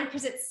tough one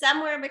because it's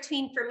somewhere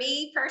between, for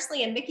me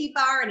personally, a Mickey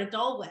bar and a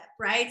Dole Whip,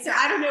 right? So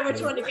I don't know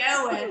which one to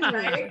go with,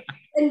 right?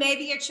 And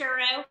maybe a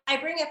churro. I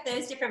bring up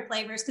those different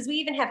flavors because we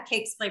even have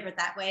cakes flavored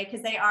that way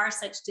because they are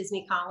such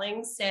Disney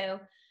callings. So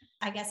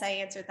I guess I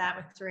answered that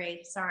with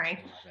 3. Sorry.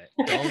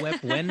 Love it. Dole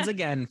Whip wins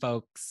again,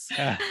 folks.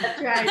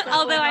 That's right.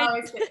 Although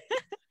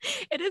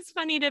It is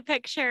funny to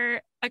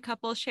picture a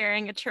couple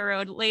sharing a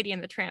churro Lady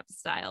and the Tramp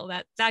style.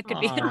 That could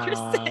be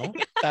interesting.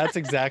 That's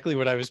exactly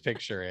what I was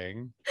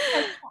picturing.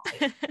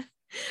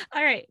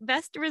 All right,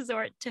 best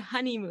resort to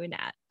honeymoon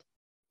at.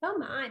 Oh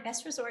my,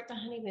 best resort to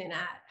honeymoon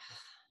at.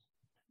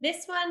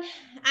 This one,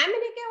 I'm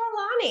going to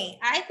go Alani.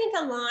 I think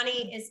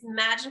Alani is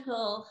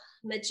magical,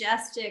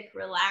 majestic,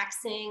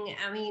 relaxing.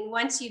 I mean,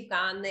 once you've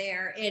gone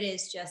there, it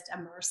is just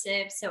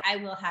immersive. So I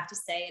will have to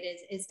say it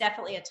is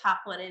definitely a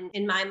top one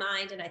in my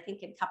mind, and I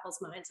think in couples'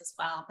 minds as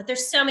well. But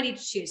there's so many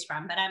to choose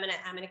from, but I'm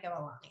gonna go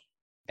Alani.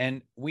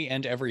 And we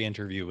end every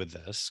interview with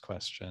this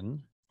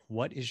question.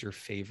 What is your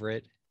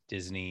favorite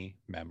Disney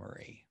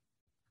memory?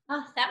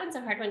 Oh, that one's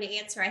a hard one to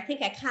answer. I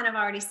think I kind of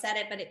already said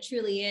it, but it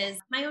truly is.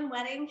 My own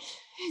wedding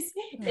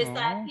is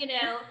that,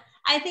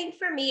 I think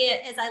for me,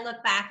 as I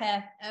look back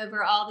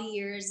over all the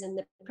years and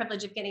the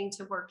privilege of getting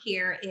to work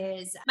here,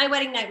 is my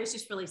wedding night was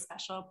just really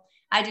special.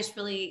 I just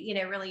really,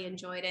 really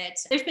enjoyed it.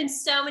 There's been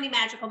so many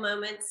magical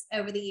moments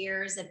over the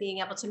years of being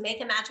able to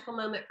make a magical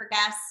moment for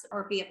guests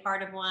or be a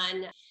part of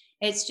one.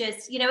 It's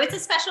just, it's a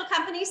special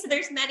company, so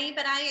there's many,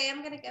 but I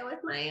am going to go with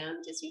my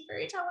own Disney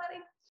Fairy Tale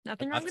wedding.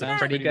 Nothing wrong with That's that.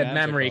 pretty good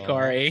memory,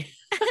 Corey.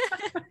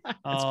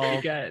 That's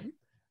pretty good.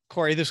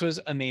 Corey, this was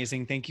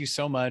amazing. Thank you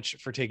so much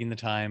for taking the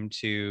time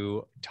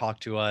to talk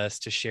to us,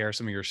 to share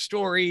some of your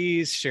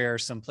stories, share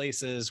some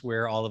places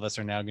where all of us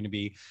are now going to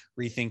be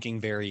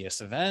rethinking various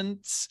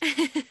events,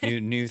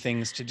 new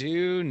things to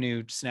do,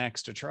 new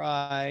snacks to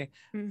try.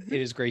 Mm-hmm.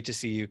 It is great to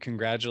see you.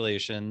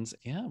 Congratulations.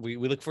 Yeah, we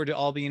look forward to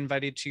all being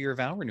invited to your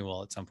vow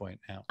renewal at some point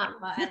now. Well,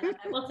 I love it.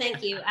 Well,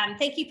 thank you.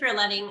 Thank you for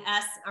letting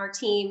us, our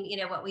team,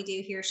 what we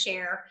do here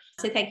share.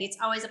 So thank you. It's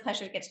always a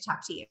pleasure to get to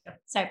talk to you.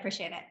 So I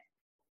appreciate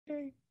it.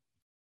 Okay.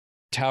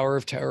 Tower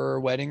of Terror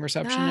wedding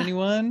reception,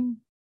 anyone?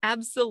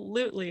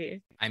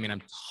 Absolutely. I mean,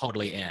 I'm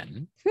totally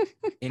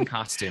in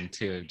costume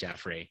too,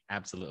 Jeffrey.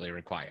 Absolutely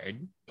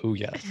required. Oh,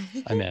 yes.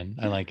 I'm in.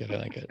 I like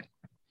it.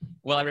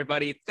 Well,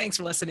 everybody, thanks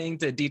for listening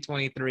to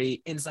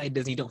D23 Inside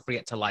Disney. Don't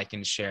forget to like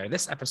and share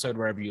this episode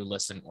wherever you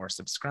listen or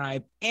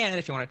subscribe. And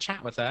if you want to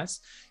chat with us,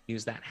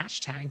 use that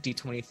hashtag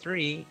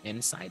D23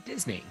 Inside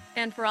Disney.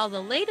 And for all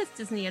the latest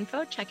Disney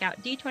info, check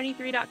out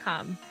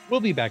d23.com.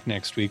 We'll be back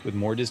next week with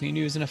more Disney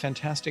news and a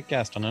fantastic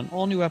guest on an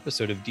all-new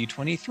episode of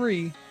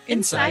D23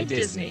 Inside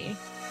Disney.